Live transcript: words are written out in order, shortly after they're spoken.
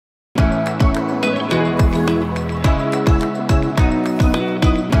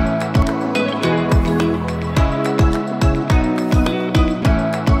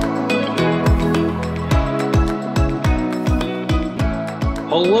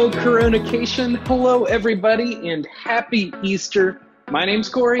Hello, Coronacation. Hello, everybody, and happy Easter. My name's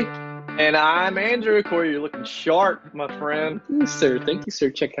Corey. And I'm Andrew. Corey, you're looking sharp, my friend. Thank you, sir. Thank you, sir.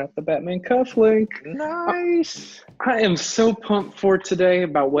 Check out the Batman cufflink. Nice. I am so pumped for today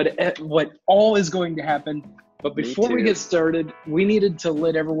about what all is going to happen. But before we get started, we needed to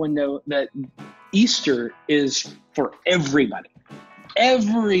let everyone know that Easter is for everybody.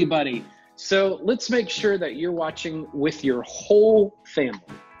 Everybody. So let's make sure that you're watching with your whole family.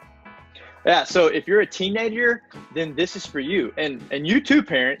 Yeah, so if you're a teenager, then this is for you. And you too,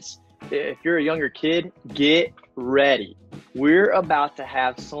 parents. If you're a younger kid, get ready. We're about to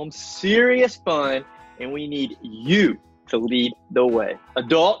have some serious fun, and we need you to lead the way.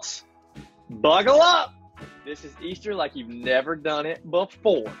 Adults, buckle up. This is Easter like you've never done it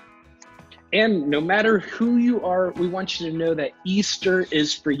before. And no matter who you are, we want you to know that Easter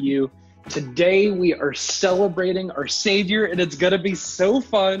is for you. Today we are celebrating our Savior, and it's going to be so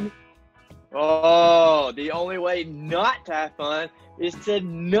fun. Oh, the only way not to have fun is to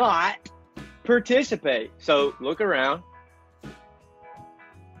not participate. So look around.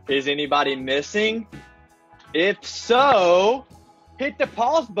 Is anybody missing? If so, hit the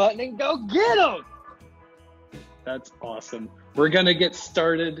pause button and go get them. That's awesome. We're going to get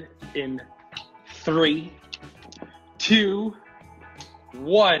started in 3, 2,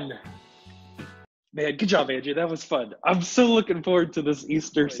 1. Man, good job, Andrew. That was fun. I'm so looking forward to this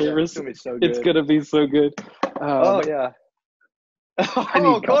Easter service. It's going to be so good. Oh, yeah.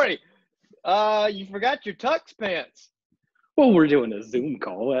 Oh, Corey, you forgot your tux pants. Well, we're doing a Zoom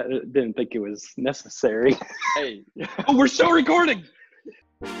call. I didn't think it was necessary. Hey. Oh, we're still recording.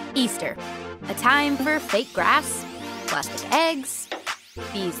 Easter, a time for fake grass, plastic eggs,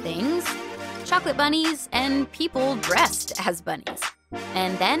 these things, chocolate bunnies, and people dressed as bunnies.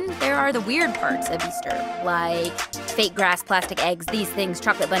 And then there are the weird parts of Easter, like fake grass, plastic eggs, these things,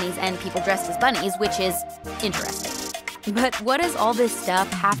 chocolate bunnies, and people dressed as bunnies, which is interesting. But what does all this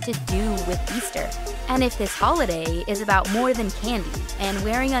stuff have to do with Easter? And if this holiday is about more than candy and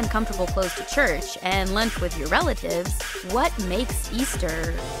wearing uncomfortable clothes to church and lunch with your relatives, what makes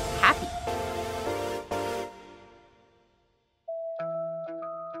Easter happy?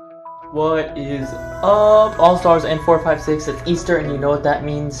 What is up, All-Stars and 456? It's Easter, and you know what that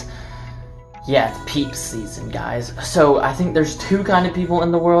means? Yeah, it's Peep season, guys. So I think there's two kind of people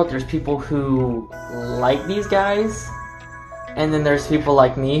in the world. There's people who like these guys, and then there's people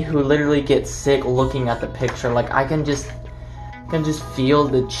like me who literally get sick looking at the picture. Like, I can just feel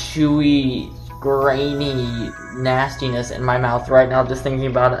the chewy, grainy nastiness in my mouth right now just thinking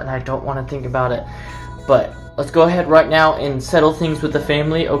about it, and I don't want to think about it. But let's go ahead right now and settle things with the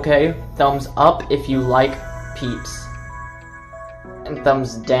family, okay? Thumbs up if you like Peeps. And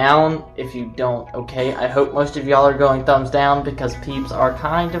thumbs down if you don't, okay? I hope most of y'all are going thumbs down because Peeps are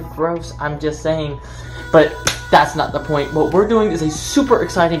kind of gross, I'm just saying. But that's not the point. What we're doing is a super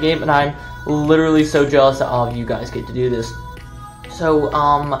exciting game, and I'm literally so jealous that all of you guys get to do this. So,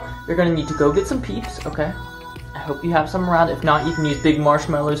 you're gonna need to go get some Peeps, okay? I hope you have some around. If not, you can use big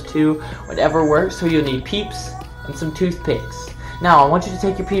marshmallows too. Whatever works. So you'll need Peeps and some toothpicks. Now, I want you to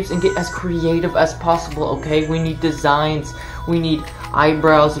take your Peeps and get as creative as possible, okay? We need designs. We need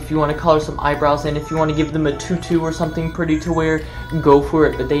eyebrows if you want to color some eyebrows in. If you want to give them a tutu or something pretty to wear, go for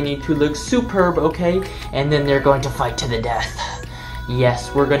it. But they need to look superb, okay? And then they're going to fight to the death.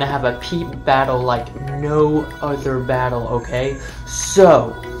 Yes, we're going to have a Peep battle like no other battle, okay?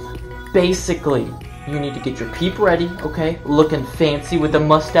 So, basically, you need to get your Peep ready, okay? Looking fancy with a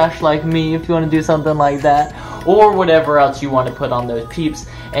mustache like me if you want to do something like that. Or whatever else you want to put on those Peeps.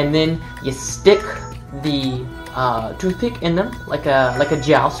 And then you stick the toothpick in them like a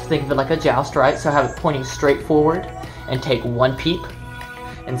joust. Think of it like a joust, right? So have it pointing straight forward. And take one Peep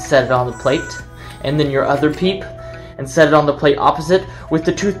and set it on the plate. And then your other Peep and set it on the plate opposite with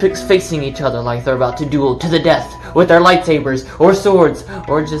the toothpicks facing each other like they're about to duel to the death with their lightsabers or swords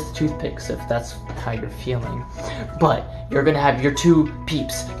or just toothpicks if that's how you're feeling. But you're gonna have your two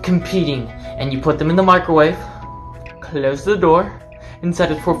Peeps competing, and you put them in the microwave, close the door, and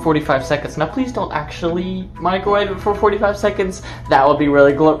set it for 45 seconds. Now please don't actually microwave it for 45 seconds. That would be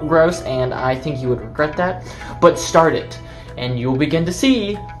really gross, and I think you would regret that. But start it, and you'll begin to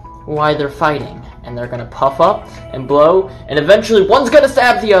see why they're fighting. And they're gonna puff up and blow, and eventually one's gonna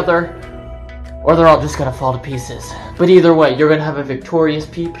stab the other, or they're all just gonna fall to pieces. But either way, you're gonna have a victorious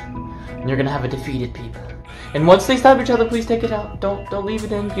Peep, and you're gonna have a defeated Peep. And once they stab each other, please take it out. Don't leave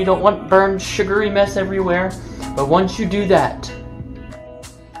it in. You don't want burned, sugary mess everywhere. But once you do that,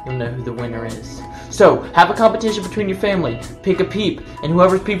 you'll know who the winner is. So, have a competition between your family. Pick a Peep, and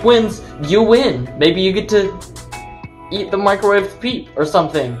whoever's Peep wins, you win. Maybe you get to eat the microwaved Peep or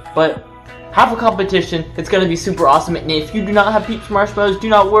something. But have a competition. It's going to be super awesome. And if you do not have Peeps marshmallows, do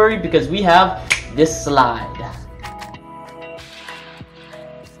not worry because we have this slide.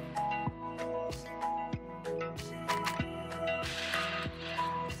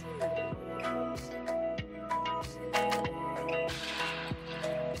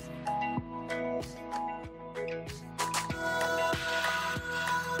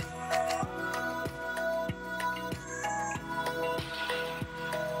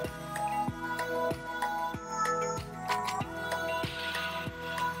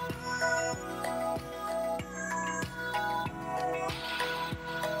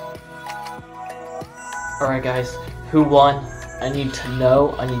 Alright guys, who won? I need to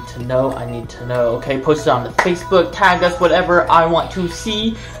know, I need to know, I need to know. Okay, post it on the Facebook, tag us, whatever. I want to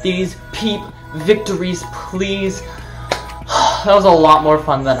see these Peep victories, please. That was a lot more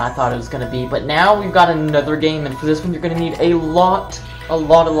fun than I thought it was going to be. But now we've got another game, and for this one you're going to need a lot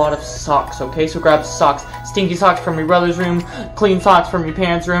of socks, okay? So grab socks, stinky socks from your brother's room, clean socks from your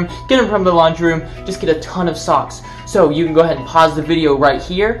parents' room, get them from the laundry room, just get a ton of socks. So you can go ahead and pause the video right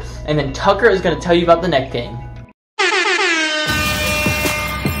here, and then Tucker is going to tell you about the next game.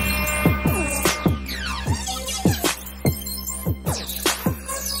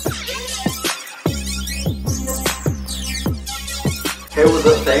 Hey, what's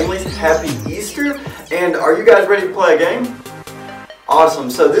up, families? Happy Easter! And are you guys ready to play a game? Awesome.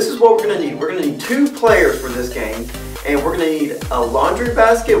 So this is what we're going to need. We're going to need 2 players for this game, and we're going to need a laundry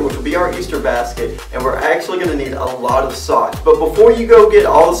basket, which will be our Easter basket, and we're actually going to need a lot of socks. But before you go get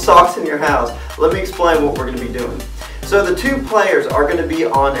all the socks in your house, let me explain what we're going to be doing. So the 2 players are going to be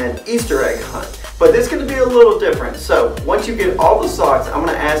on an Easter egg hunt, but this is going to be a little different. So once you get all the socks, I'm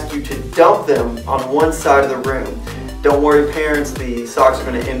going to ask you to dump them on one side of the room. Don't worry, parents, the socks are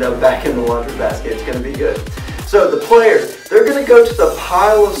going to end up back in the laundry basket. It's going to be good. So the players, they're going to go to the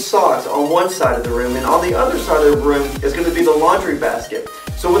pile of socks on one side of the room, and on the other side of the room is going to be the laundry basket.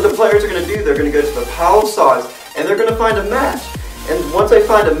 So what the players are going to do, they're going to go to the pile of socks, and they're going to find a match. And once they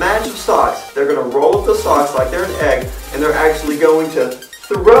find a match of socks, they're going to roll up the socks like they're an egg, and they're actually going to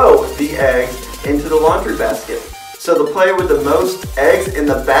throw the eggs into the laundry basket. So the player with the most eggs in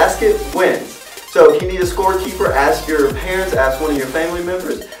the basket wins. So if you need a scorekeeper, ask your parents, ask one of your family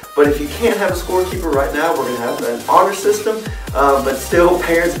members. But if you can't have a scorekeeper right now, we're going to have an honor system. But still,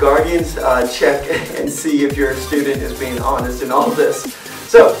 parents, guardians, check and see if your student is being honest in all this.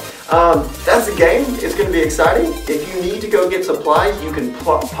 So that's the game. It's going to be exciting. If you need to go get supplies, you can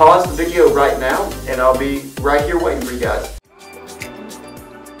pause the video right now, and I'll be right here waiting for you guys.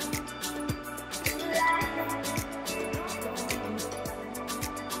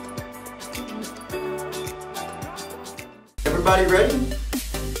 Everybody ready?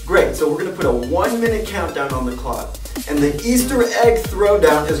 Great, so we're going to put a 1-minute countdown on the clock. And the Easter egg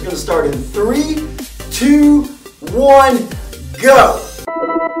throwdown is going to start in 3, 2, 1, go!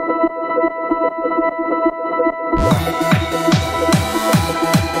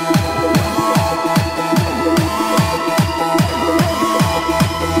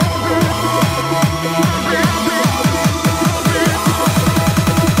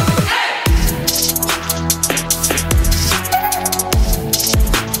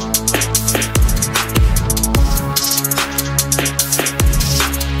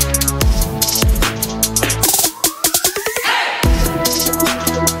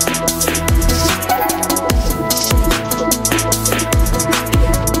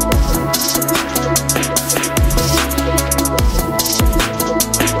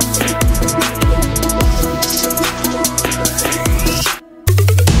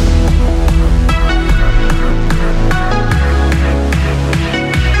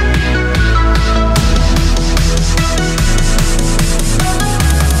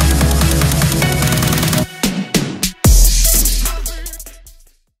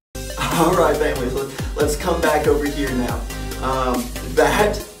 Alright, families, let's come back over here now.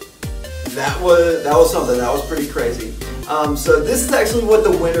 That was something. That was pretty crazy. So this is actually what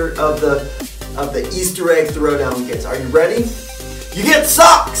the winner of the Easter egg throwdown gets. Are you ready? You get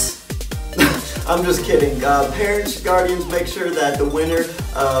socks! I'm just kidding. Parents, guardians, make sure that the winner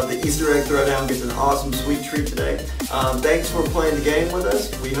of the Easter egg throwdown gets an awesome sweet treat today. Thanks for playing the game with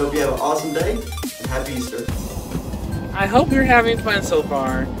us. We hope you have an awesome day, and happy Easter. I hope you're having fun so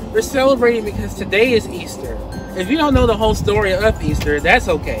far. We're celebrating because today is Easter. If you don't know the whole story of Easter, that's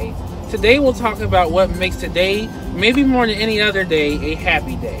okay. Today we'll talk about what makes today, maybe more than any other day, a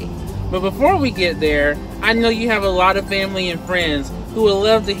happy day. But before we get there, I know you have a lot of family and friends who would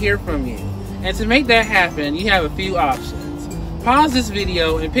love to hear from you. And to make that happen, you have a few options. Pause this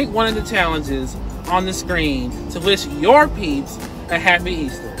video and pick one of the challenges on the screen to wish your peeps a happy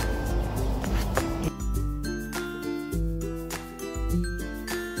Easter.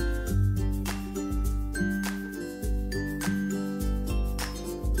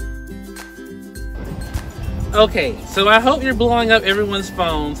 Okay, so I hope you're blowing up everyone's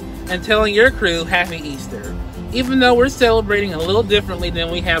phones and telling your crew Happy Easter. Even though we're celebrating a little differently than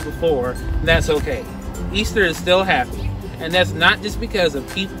we have before, that's okay. Easter is still happy. And that's not just because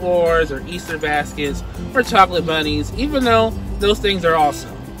of peep wars or Easter baskets or chocolate bunnies, even though those things are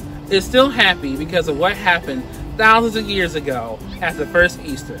awesome. It's still happy because of what happened thousands of years ago at the first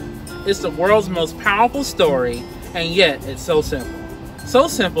Easter. It's the world's most powerful story, and yet it's so simple. So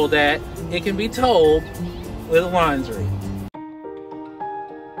simple that it can be told with laundry.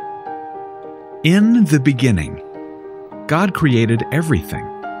 In the beginning, God created everything.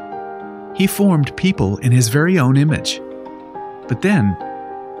 He formed people in His very own image. But then,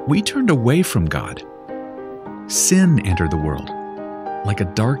 we turned away from God. Sin entered the world, like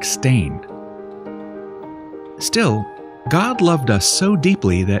a dark stain. Still, God loved us so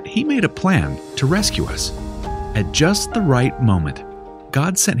deeply that He made a plan to rescue us. At just the right moment,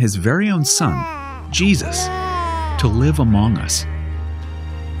 God sent His very own Son, Jesus, to live among us.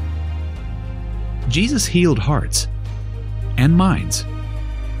 Jesus healed hearts, and minds,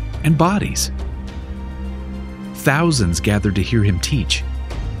 and bodies. Thousands gathered to hear Him teach.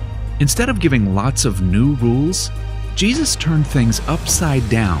 Instead of giving lots of new rules, Jesus turned things upside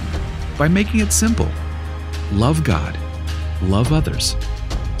down by making it simple. Love God, love others.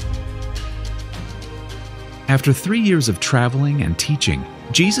 After 3 years of traveling and teaching,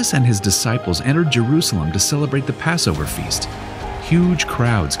 Jesus and His disciples entered Jerusalem to celebrate the Passover feast. Huge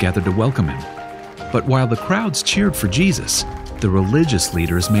crowds gathered to welcome Him. But while the crowds cheered for Jesus, the religious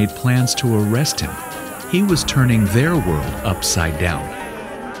leaders made plans to arrest Him. He was turning their world upside down,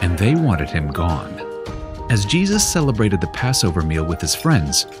 and they wanted Him gone. As Jesus celebrated the Passover meal with His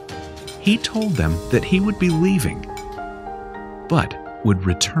friends, He told them that He would be leaving, but would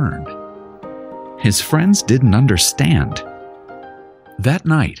return. His friends didn't understand. That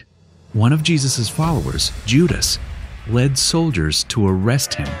night, one of Jesus' followers, Judas, led soldiers to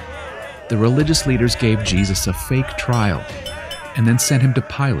arrest Him. The religious leaders gave Jesus a fake trial and then sent Him to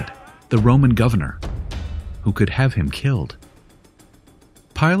Pilate, the Roman governor, who could have Him killed.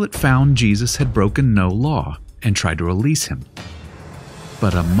 Pilate found Jesus had broken no law and tried to release Him.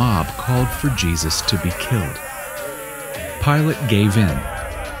 But a mob called for Jesus to be killed. Pilate gave in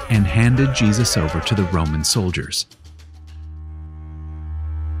and handed Jesus over to the Roman soldiers.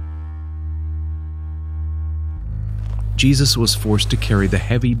 Jesus was forced to carry the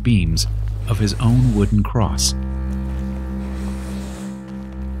heavy beams of His own wooden cross.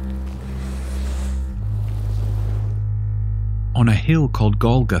 On a hill called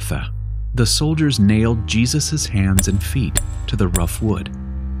Golgotha, the soldiers nailed Jesus' hands and feet to the rough wood.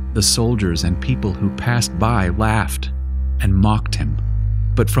 The soldiers and people who passed by laughed and mocked Him.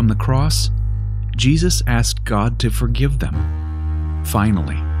 But from the cross, Jesus asked God to forgive them.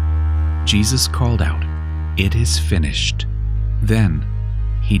 Finally, Jesus called out, "It is finished." Then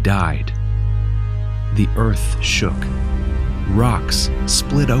He died. The earth shook. Rocks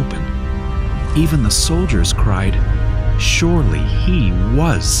split open. Even the soldiers cried, "Surely He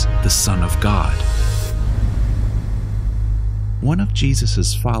was the Son of God." One of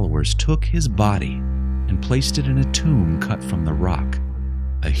Jesus' followers took His body and placed it in a tomb cut from the rock.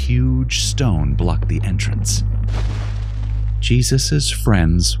 A huge stone blocked the entrance. Jesus'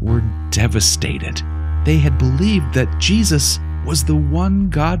 friends were devastated. They had believed that Jesus was the one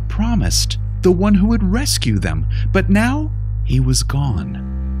God promised, the one who would rescue them, but now He was gone.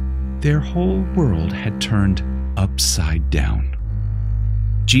 Their whole world had turned upside down.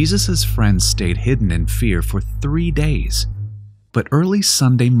 Jesus' friends stayed hidden in fear for 3 days. But early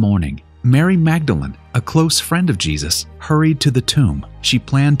Sunday morning, Mary Magdalene, a close friend of Jesus, hurried to the tomb. She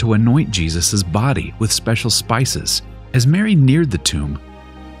planned to anoint Jesus' body with special spices. As Mary neared the tomb,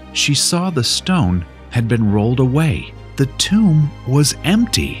 she saw the stone had been rolled away. The tomb was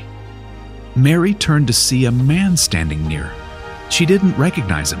empty. Mary turned to see a man standing near. She didn't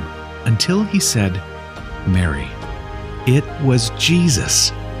recognize him until he said, "Mary." It was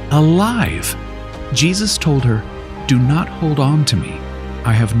Jesus, alive. Jesus told her, "Do not hold on to me.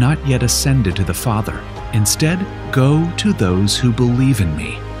 I have not yet ascended to the Father. Instead, go to those who believe in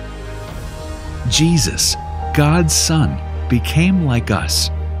me." Jesus, God's Son, became like us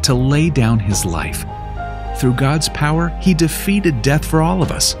to lay down His life. Through God's power, He defeated death for all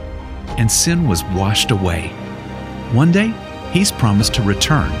of us, and sin was washed away. One day, He's promised to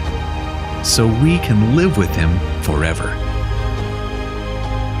return, so we can live with Him forever.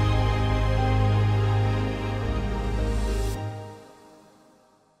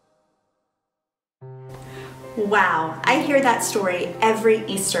 Wow, I hear that story every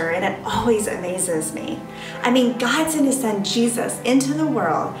Easter and it always amazes me. I mean, God sent his son Jesus into the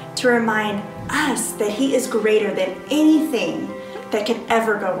world to remind us that he is greater than anything that could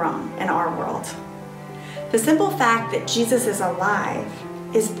ever go wrong in our world. The simple fact that Jesus is alive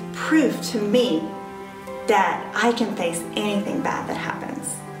is proof to me that I can face anything bad that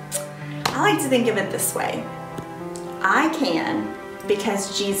happens. I like to think of it this way. I can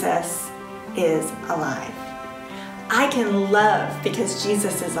because Jesus is alive. I can love because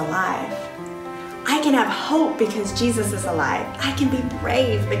Jesus is alive. I can have hope because Jesus is alive. I can be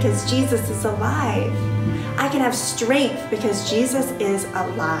brave because Jesus is alive. I can have strength because Jesus is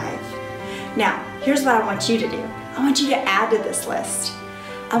alive. Now, here's what I want you to do. I want you to add to this list.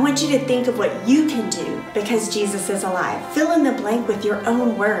 I want you to think of what you can do because Jesus is alive. Fill in the blank with your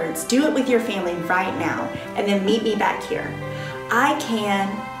own words. Do it with your family right now, and then meet me back here. I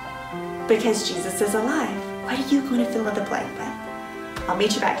can because Jesus is alive. What are you going to fill in the blank with? I'll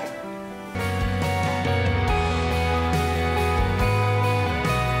meet you back here.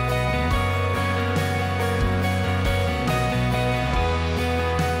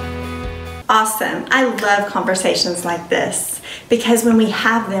 Awesome. I love conversations like this because when we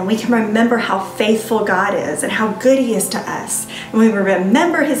have them, we can remember how faithful God is and how good he is to us. And when we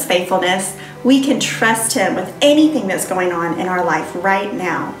remember his faithfulness, we can trust him with anything that's going on in our life right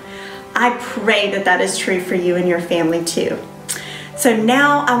now. I pray that that is true for you and your family too. So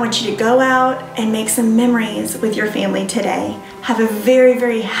now I want you to go out and make some memories with your family today. Have a very,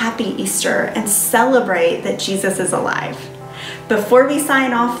 very happy Easter and celebrate that Jesus is alive. Before we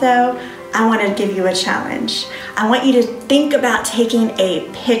sign off though, I want to give you a challenge. I want you to think about taking a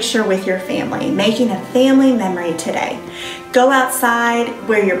picture with your family, making a family memory today. Go outside,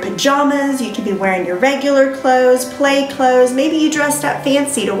 wear your pajamas, you can be wearing your regular clothes, play clothes, maybe you dressed up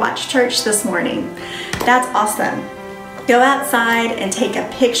fancy to watch church this morning. That's awesome. Go outside and take a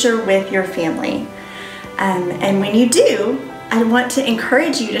picture with your family. And when you do, I want to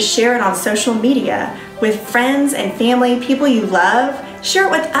encourage you to share it on social media with friends and family, people you love. Share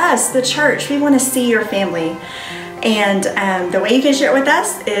it with us, the church. We want to see your family. And the way you can share it with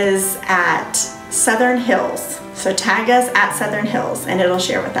us is at Southern Hills. So tag us at Southern Hills and it'll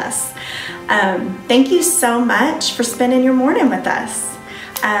share with us. Thank you so much for spending your morning with us.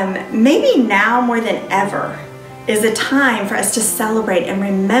 Maybe now more than ever is a time for us to celebrate and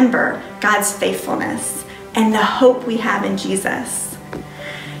remember God's faithfulness and the hope we have in Jesus.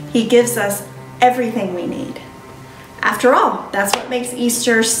 He gives us everything we need. After all, that's what makes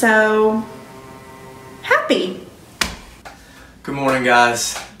Easter so happy. Good morning,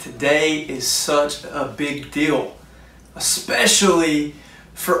 guys. Today is such a big deal, especially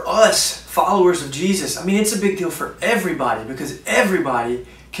for us, followers of Jesus. I mean, it's a big deal for everybody because everybody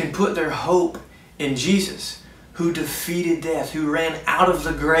can put their hope in Jesus, who defeated death, who ran out of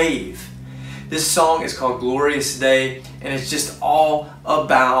the grave. This song is called Glorious Day, and it's just all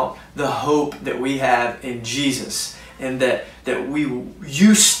about the hope that we have in Jesus. And that we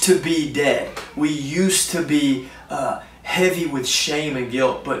used to be dead. We used to be heavy with shame and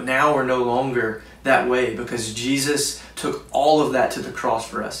guilt, but now we're no longer that way because Jesus took all of that to the cross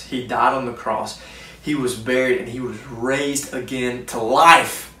for us. He died on the cross. He was buried and he was raised again to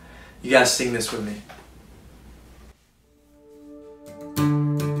life. You guys sing this with me.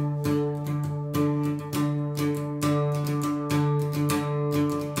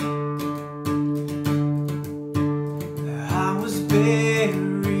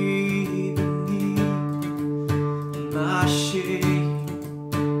 Buried beneath my shame.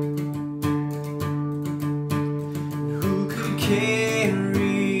 Who could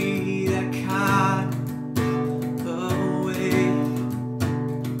carry that kind of weight?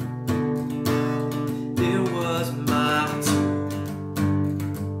 It was my turn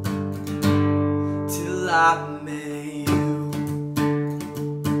till I met you.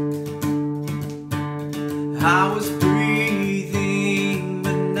 I was breathing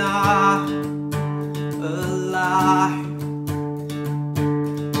but not alive,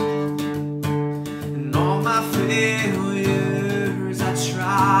 and all my failures I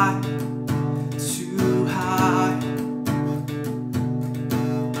tried to hide.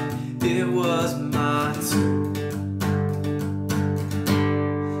 It was my turn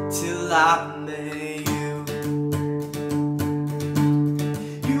till I met you.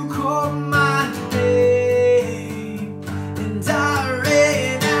 You called my name and I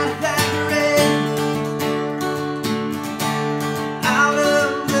ran out that grave, out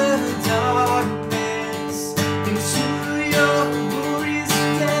of the darkness into your glorious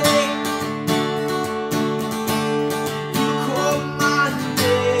day. You called my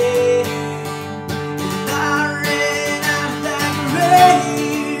name and I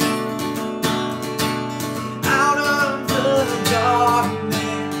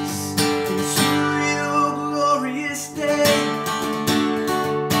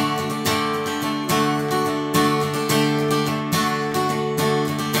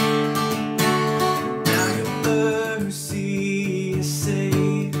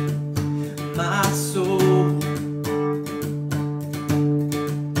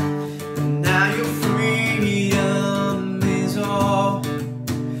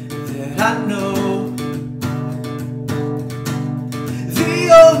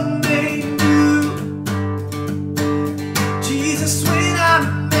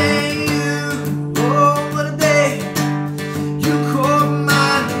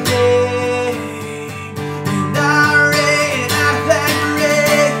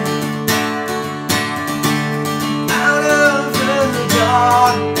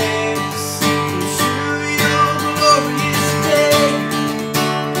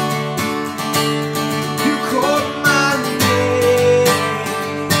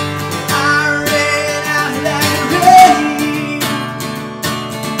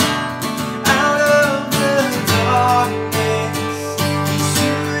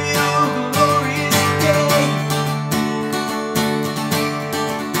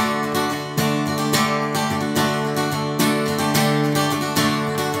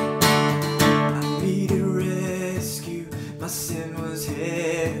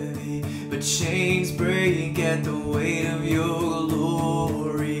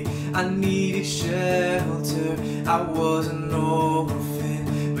I was an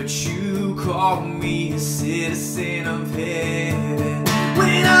orphan, but you called me a citizen of heaven.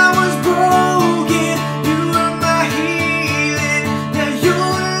 When I was broken, you were my healing. Now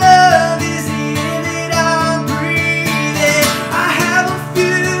your love is the air that I'm breathing. I have a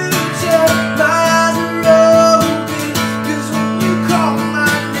future, my eyes are open, 'cause when you call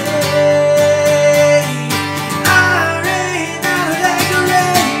my name, I ran out of that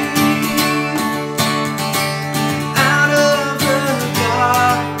grave, out of the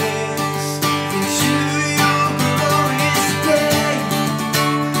darkness, into your glorious day.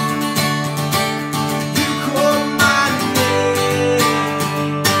 You called my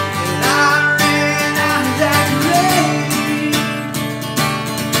name, and I ran out of that grave,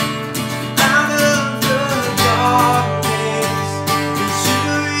 out of the darkness, into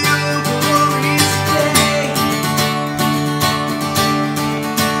your glorious day.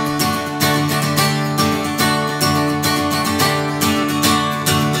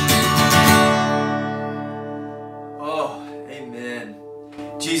 Oh, amen.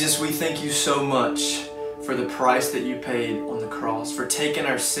 Jesus, we thank you so much for the price that you paid on the cross, for taking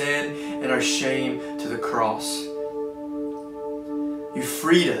our sin and our shame to the cross. You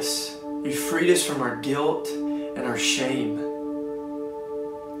freed us. You freed us from our guilt and our shame.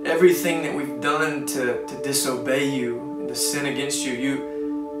 Everything that we've done to disobey you and to sin against you,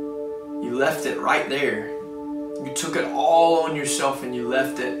 you left it right there. You took it all on yourself and you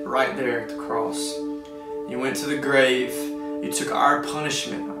left it right there at the cross. You went to the grave. You took our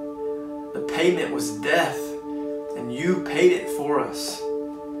punishment. The payment was death, and you paid it for us.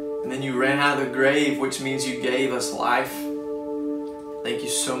 And then you ran out of the grave, which means you gave us life. Thank you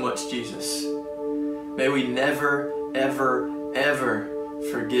so much, Jesus. May we never, ever, ever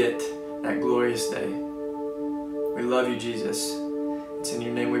forget that glorious day. We love you, Jesus. It's in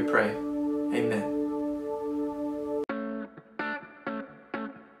your name we pray. Amen.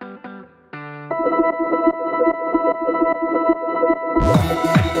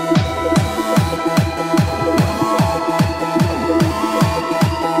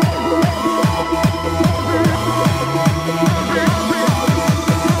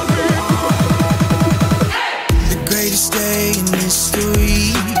 The greatest day in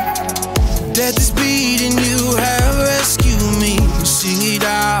history. Death is beating, you have rescued me. Sing it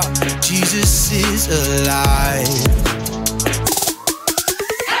out, Jesus is alive.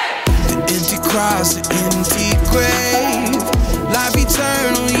 The empty cross, the empty grave, life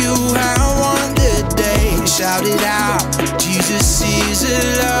eternal, you have won the day. Shout it out, Jesus is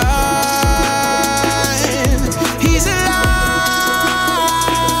alive. He's alive.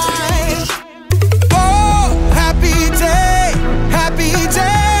 Oh, happy day, happy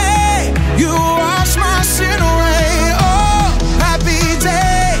day. You wash my sin away. Oh, happy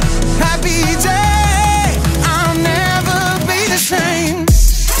day, happy day. I'll never be the same.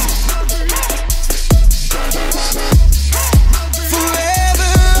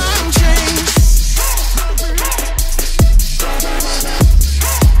 Forever I'm changed.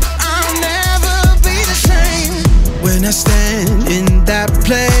 I'll never be the same. When I stand in that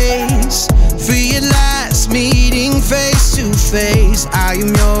place, realize meeting face to face, I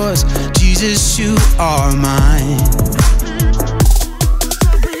am yours, Jesus, you are mine.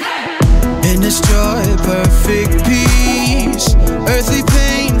 In this joy, perfect peace, earthly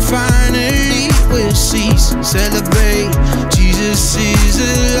pain finally will cease. Celebrate, Jesus is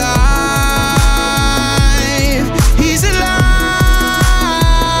alive.